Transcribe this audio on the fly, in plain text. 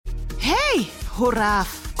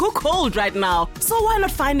Raf, go cold right now. So why not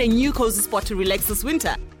find a new cozy spot to relax this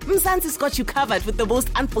winter? Mzansi's got you covered with the most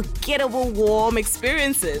unforgettable warm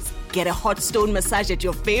experiences. Get a hot stone massage at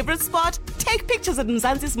your favorite spot. Take pictures at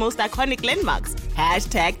Mzansi's most iconic landmarks.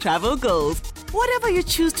 #travel goals. Whatever you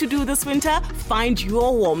choose to do this winter, find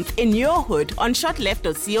your warmth in your hood on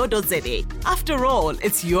shotleft.co.za. After all,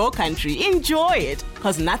 it's your country. Enjoy it,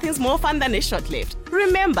 because nothing's more fun than a shotlift.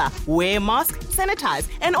 Remember, wear a mask, sanitize,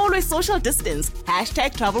 and always social distance.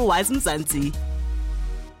 #TravelWiseMzansi.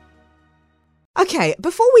 Okay,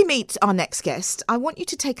 before we meet our next guest, I want you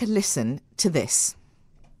to take a listen to this.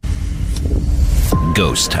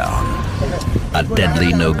 Ghost Town, a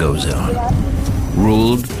deadly no-go zone,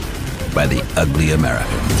 ruled by the ugly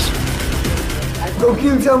Americans. Go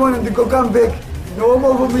kill someone and go come back. No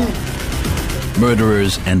more for me.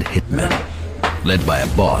 Murderers and hitmen, led by a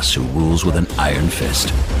boss who rules with an iron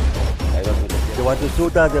fist. They want to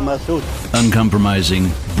shoot us, they must shoot. Uncompromising,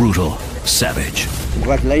 brutal, savage. He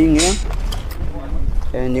was laying here,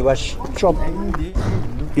 and he was chopped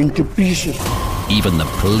into pieces. Even the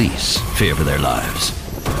police fear for their lives.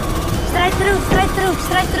 Straight through, straight through,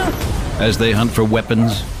 straight through. As they hunt for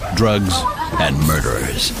weapons, drugs, and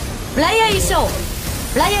murderers. Playa iso!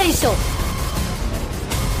 Playa iso!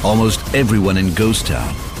 Almost everyone in Ghost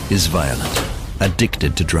Town is violent,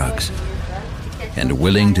 addicted to drugs, and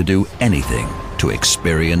willing to do anything to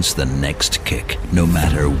experience the next kick, no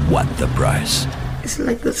matter what the price. It's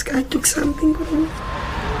like this guy took something from me.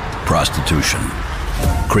 Prostitution,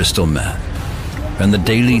 crystal meth, and the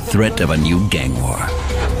daily threat of a new gang war.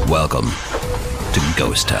 Welcome to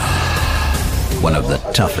Ghost Town, one of the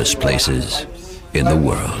toughest places in the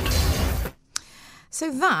world. So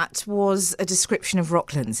that was a description of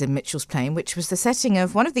Rocklands in Mitchell's Plain, which was the setting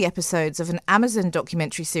of one of the episodes of an Amazon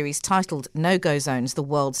documentary series titled No-Go Zones, The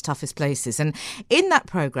World's Toughest Places. And in that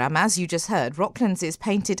programme, as you just heard, Rocklands is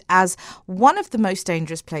painted as one of the most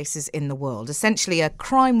dangerous places in the world, essentially a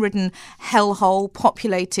crime-ridden hellhole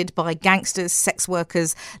populated by gangsters, sex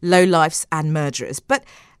workers, lowlifes and murderers. But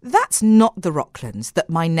that's not the Rocklands that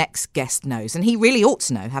my next guest knows, and he really ought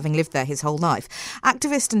to know, having lived there his whole life.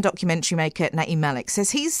 Activist and documentary maker Naeem Malik says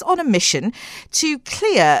he's on a mission to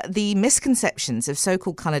clear the misconceptions of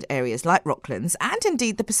so-called coloured areas like Rocklands, and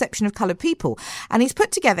indeed the perception of coloured people. And he's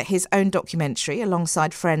put together his own documentary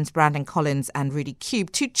alongside friends Brandon Collins and Rudy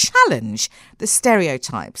Cube to challenge the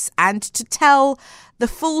stereotypes and to tell the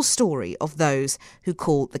full story of those who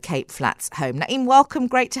call the Cape Flats home. Naeem, welcome.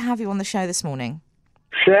 Great to have you on the show this morning.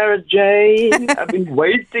 Sara Jane, I've been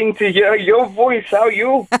waiting to hear your voice. How are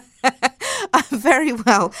you? I'm very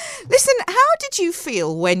well. Listen, how did you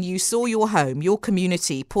feel when you saw your home, your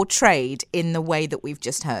community, portrayed in the way that we've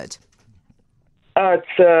just heard?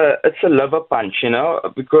 It's a liver punch, you know,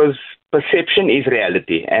 because perception is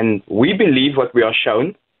reality, and we believe what we are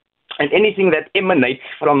shown, and anything that emanates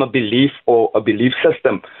from a belief or a belief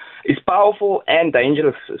system is powerful and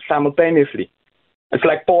dangerous simultaneously. It's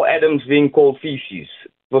like Paul Adams being called feces.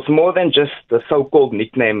 It was more than just a so-called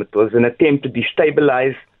nickname. It was an attempt to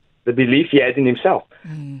destabilize the belief he had in himself.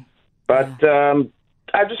 But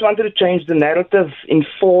I just wanted to change the narrative,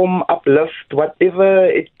 inform, uplift, whatever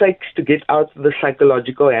it takes to get out of the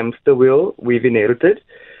psychological hamster wheel we've inherited,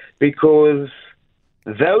 because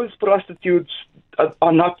those prostitutes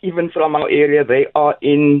are not even from our area. They are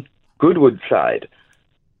in Goodwood side.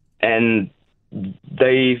 And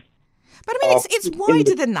they... But I mean, it's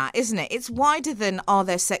wider than that, isn't it? It's wider than are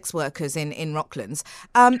there sex workers in Rocklands?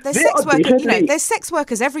 There's sex workers, there's sex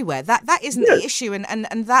workers everywhere. That isn't the issue, and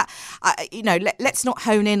that let's not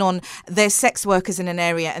hone in on there's sex workers in an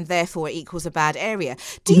area and therefore it equals a bad area.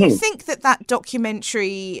 Do you think that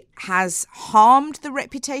documentary has harmed the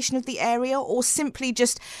reputation of the area, or simply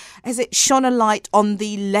just has it shone a light on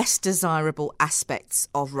the less desirable aspects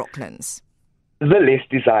of Rocklands? The less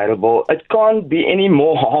desirable. It can't be any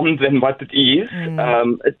more harm than what it is.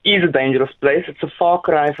 It is a dangerous place. It's a far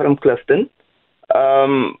cry from Clifton.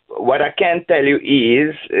 What I can tell you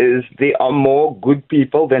is there are more good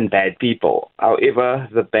people than bad people. However,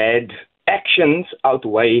 the bad actions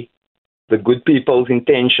outweigh the good people's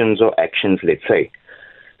intentions or actions, let's say.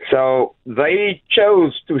 So they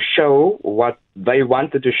chose to show what they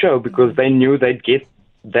wanted to show because they knew they'd get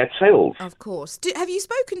that sales. Of course. Have you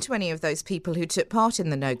spoken to any of those people who took part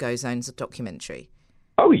in the No-Go Zones documentary?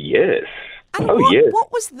 Oh, yes. And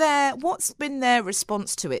what's been their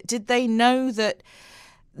response to it? Did they know that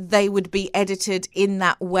they would be edited in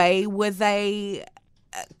that way? Were they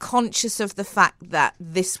conscious of the fact that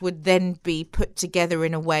this would then be put together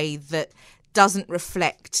in a way that doesn't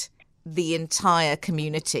reflect the entire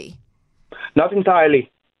community? Not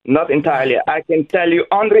entirely. I can tell you,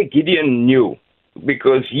 Andre Gideon knew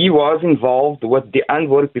because he was involved with the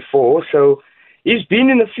Antwoord before. So he's been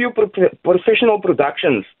in a few professional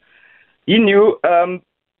productions. He knew.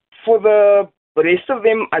 For the rest of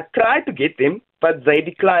them, I tried to get them, but they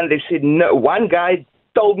declined. They said no. One guy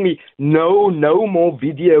told me no more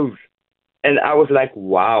videos. And I was like,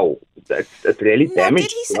 wow, that's really damaged.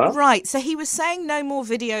 Did he say, right, so he was saying no more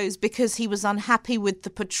videos because he was unhappy with the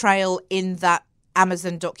portrayal in that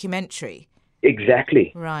Amazon documentary?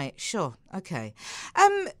 Exactly. Right, sure, okay.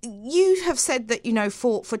 You have said that,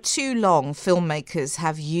 for too long, filmmakers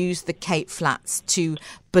have used the Cape Flats to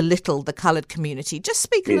belittle the coloured community. Just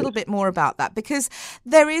speak a little bit more about that, because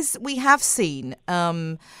we have seen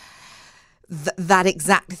that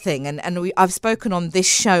exact thing, and I've spoken on this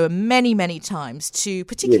show many, many times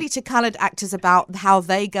particularly to coloured actors about how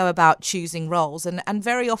they go about choosing roles, and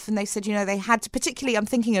very often they said, they had to, particularly I'm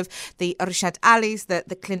thinking of the Rashad Alis,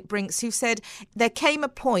 the Clint Brinks, who said there came a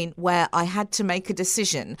point where I had to make a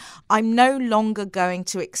decision. I'm no longer going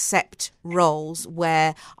to accept roles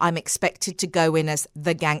where I'm expected to go in as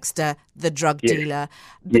the gangster, the drug dealer,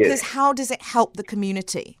 because how does it help the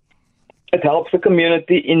community? It helps the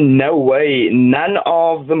community in no way. None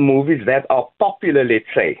of the movies that are popular, let's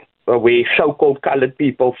say, where so-called colored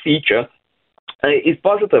people feature, is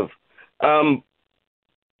positive.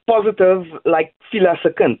 Positive like Phila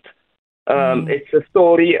Sekund. It's a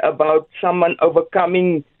story about someone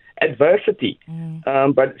overcoming adversity.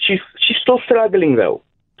 But she's still struggling, though.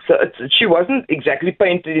 So she wasn't exactly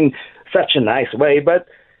painted in such a nice way, but,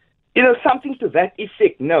 something to that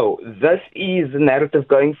effect. No, this is the narrative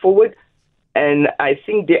going forward. And I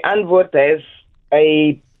think the Antwoord has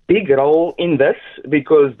a big role in this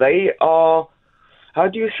because they are, how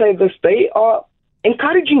do you say this? They are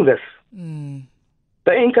encouraging this.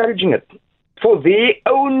 They're encouraging it for their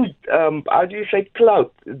own, how do you say,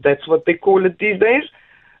 clout? That's what they call it these days.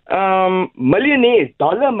 Millionaires,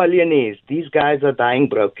 dollar millionaires. These guys are dying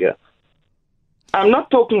broke here. I'm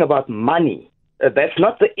not talking about money. That's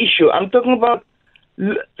not the issue. I'm talking about,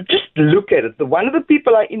 just look at it. One of the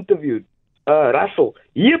people I interviewed, Russell,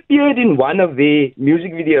 he appeared in one of their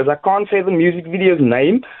music videos. I can't say the music video's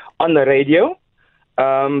name on the radio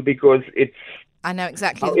because it's... I know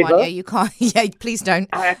exactly the one. Yeah, you can't. Yeah, please don't.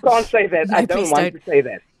 I can't say that. No, I don't want to say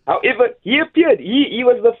that. However, he appeared. He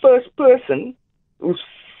was the first person whose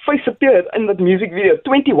face appeared in that music video.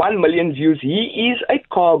 21 million views. He is a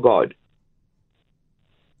car god.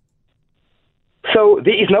 So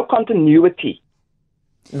there is no continuity.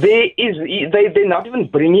 They're not even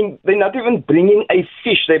bringing a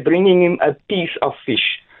fish. They're bringing him a piece of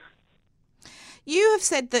fish. You have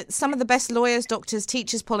said that some of the best lawyers, doctors,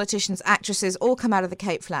 teachers, politicians, actresses all come out of the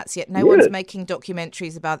Cape Flats, yet no one's making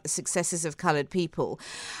documentaries about the successes of coloured people.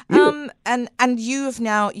 And you have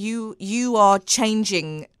now you are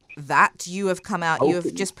changing that. You have come out. You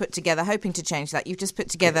have just put together, hoping to change that. You've just put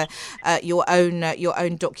together your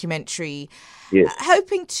own documentary. Yes.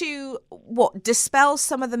 Hoping to dispel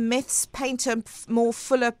some of the myths, paint a more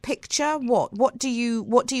fuller picture. What do you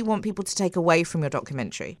want people to take away from your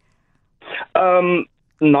documentary?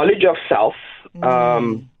 Knowledge of self.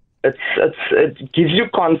 It gives you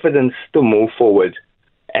confidence to move forward,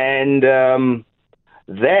 and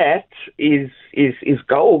that is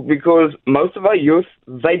gold because most of our youth,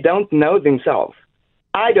 they don't know themselves.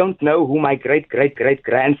 I don't know who my great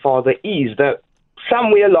grandfather is.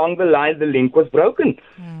 Somewhere along the line, the link was broken,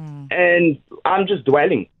 and I'm just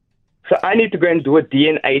dwelling. So I need to go and do a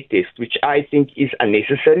DNA test, which I think is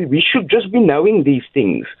unnecessary. We should just be knowing these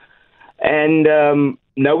things and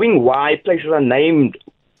knowing why places are named,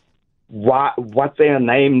 what they are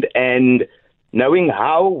named, and knowing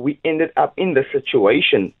how we ended up in the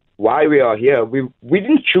situation, why we are here. We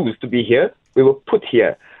didn't choose to be here. We were put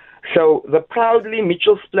here. So the proudly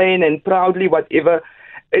Mitchell's Plain and proudly whatever,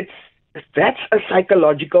 that's a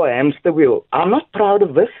psychological hamster wheel. I'm not proud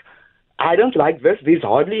of this. I don't like this. There's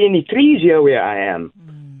hardly any trees here where I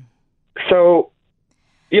am. So,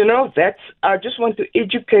 I just want to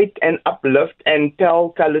educate and uplift and tell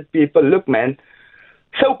colored people, look, man,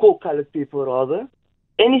 so-called colored people rather,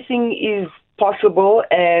 anything is possible,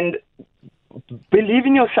 and believe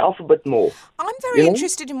in yourself a bit more. I'm very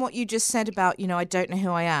interested in what you just said about, I don't know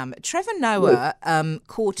who I am. Trevor Noah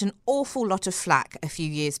caught an awful lot of flack a few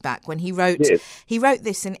years back when he wrote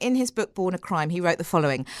this, and in his book Born a Crime, he wrote the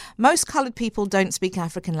following: most coloured people don't speak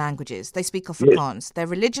African languages. They speak Afrikaans. Their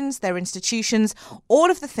religions, their institutions,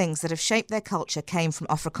 all of the things that have shaped their culture came from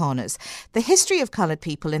Afrikaners. The history of coloured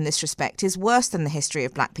people in this respect is worse than the history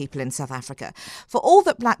of black people in South Africa. For all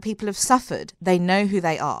that black people have suffered, they know who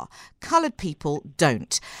they are. Coloured people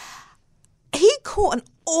don't. He caught an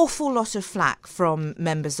awful lot of flack from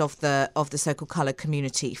members of the so-called coloured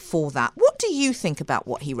community for that. What do you think about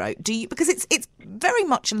what he wrote? Because it's very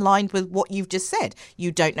much aligned with what you've just said.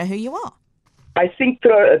 You don't know who you are. I think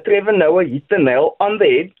Trevor Noah hit the nail on the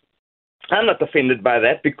head. I'm not offended by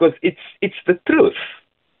that because it's the truth.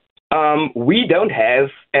 We don't have,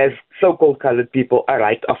 as so-called coloured people, a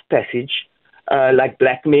rite of passage like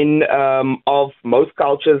black men of most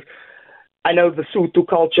cultures. I know the Sotho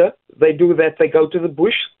culture, they do that. They go to the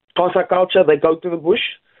bush. Xhosa culture, they go to the bush.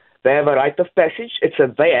 They have a rite of passage.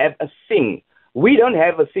 They have a thing. We don't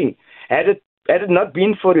have a thing. Had it not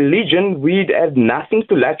been for religion, we'd have nothing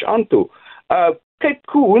to latch onto. Cape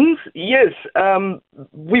Coons, yes,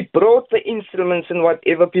 we brought the instruments and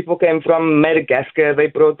whatever. People came from Madagascar, they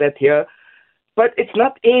brought that here. But it's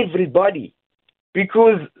not everybody,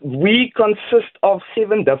 because we consist of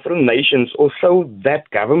 7 different nations, or so that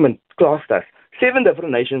government classed us. 7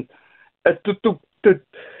 different nations. To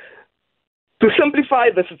simplify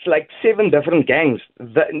this, it's like 7 different gangs.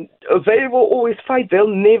 They will always fight. They'll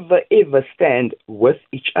never, ever stand with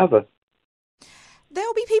each other.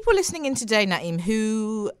 There'll be people listening in today, Naeem,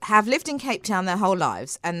 who have lived in Cape Town their whole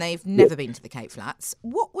lives and they've never been to the Cape Flats.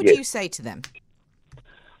 What would you say to them?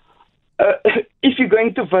 If you're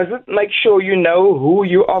going to visit, make sure you know who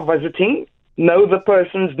you are visiting, know the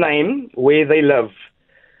person's name, where they live.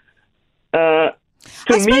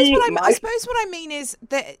 I suppose what I mean is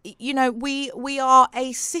that, you know, we are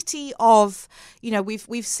a city of, you know,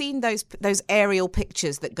 we've seen those aerial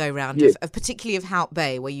pictures that go around of particularly of Hout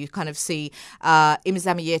Bay, where you kind of see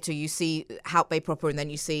Imizamayeto, you see Hout Bay proper, and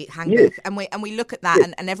then you see Hanguk, and we look at that,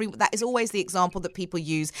 and that is always the example that people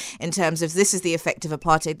use in terms of this is the effect of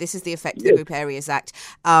apartheid, this is the effect of the Group Areas Act,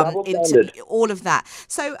 into all of that.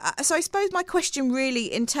 So I suppose my question really,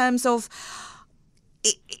 in terms of,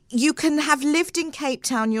 you can have lived in Cape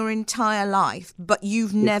Town your entire life, but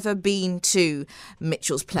you've never been to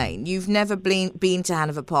Mitchell's Plain. You've never been to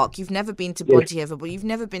Hanover Park. You've never been to Bonteheuwel, but you've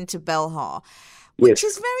never been to Belhar, which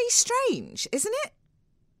is very strange, isn't it?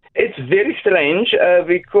 It's very strange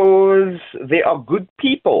because there are good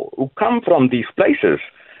people who come from these places,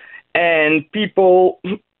 and people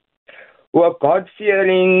who are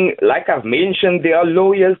God-fearing. Like I've mentioned, there are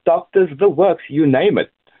lawyers, doctors, the works, you name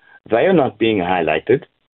it. They are not being highlighted.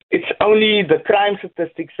 It's only the crime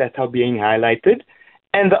statistics that are being highlighted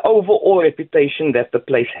and the overall reputation that the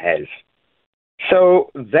place has.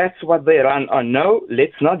 So that's what they run on. No,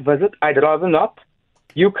 let's not visit. I'd rather not.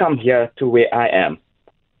 You come here to where I am.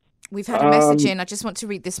 We've had a message in. I just want to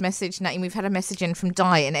read this message, Naeem. We've had a message in from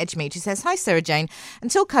Di in Edgemead, who says, "Hi, Sara Jane.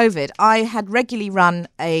 Until COVID, I had regularly run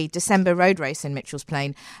a December road race in Mitchell's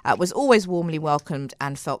Plain, was always warmly welcomed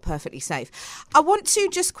and felt perfectly safe." I want to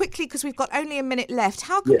just quickly, because we've got only a minute left,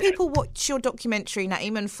 how can people watch your documentary,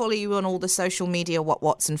 Naeem, and follow you on all the social media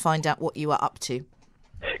what's and find out what you are up to?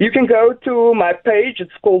 You can go to my page.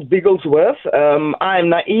 It's called Bigglesworth. I'm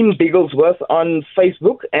Naeem Bigglesworth on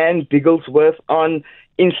Facebook and Bigglesworth on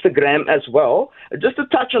Instagram as well. Just to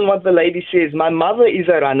touch on what the lady says, my mother is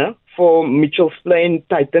a runner for Mitchell's Plain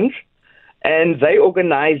Titans, and they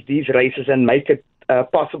organize these races and make it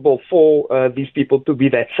possible for these people to be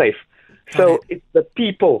that safe. So it's the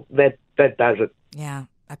people that does it. Yeah.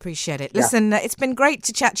 I appreciate it. Listen, it's been great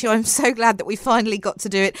to chat to you. I'm so glad that we finally got to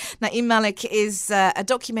do it. Naeem Malik is a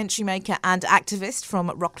documentary maker and activist from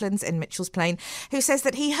Rocklands in Mitchell's Plain, who says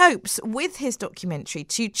that he hopes with his documentary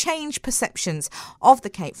to change perceptions of the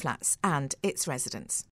Cape Flats and its residents.